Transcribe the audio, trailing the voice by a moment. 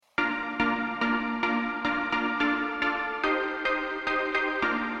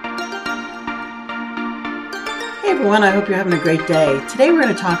Hey everyone, I hope you're having a great day. Today we're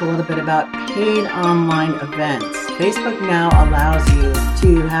going to talk a little bit about paid online events. Facebook now allows you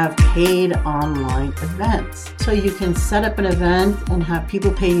to have paid online events. So you can set up an event and have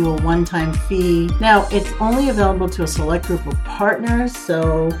people pay you a one-time fee. Now, it's only available to a select group of partners,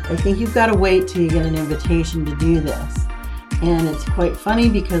 so I think you've got to wait till you get an invitation to do this. And it's quite funny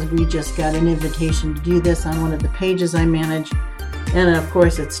because we just got an invitation to do this on one of the pages I manage. And of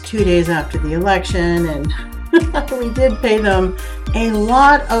course, it's 2 days after the election, and we did pay them a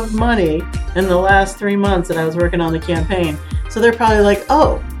lot of money in the last 3 months that I was working on the campaign. So they're probably like,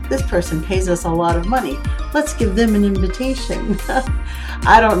 oh, this person pays us a lot of money. Let's give them an invitation.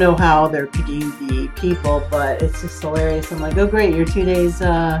 I don't know how they're picking the people, but it's just hilarious. I'm like, oh great, you're 2 days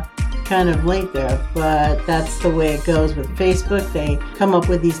kind of late there, but that's the way it goes with Facebook. They come up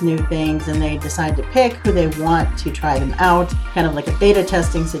with these new things and they decide to pick who they want to try them out, kind of like a beta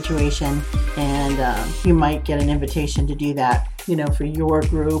testing situation, and you might get an invitation to do that, for your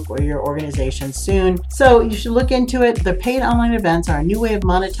group or your organization soon. So you should look into it. The paid online events are a new way of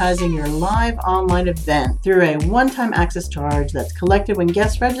monetizing your live online event through a one-time access charge that's collected when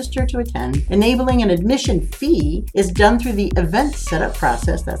guests register to attend. Enabling an admission fee is done through the event setup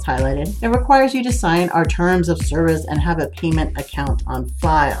process that's highlighted. It requires you to sign our terms of service and have a payment account on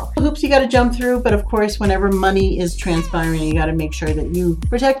file. Hoops you got to jump through, but of course, whenever money is transpiring, you got to make sure that you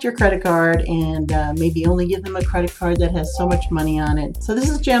protect your credit card and maybe only give them a credit card that has so much money on it. So this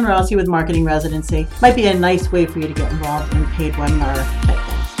is Jan Rossi with Marketing Residency. Might be a nice way for you to get involved in paid webinar type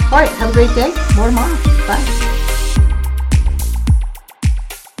things. All right, have a great day. More tomorrow. Bye.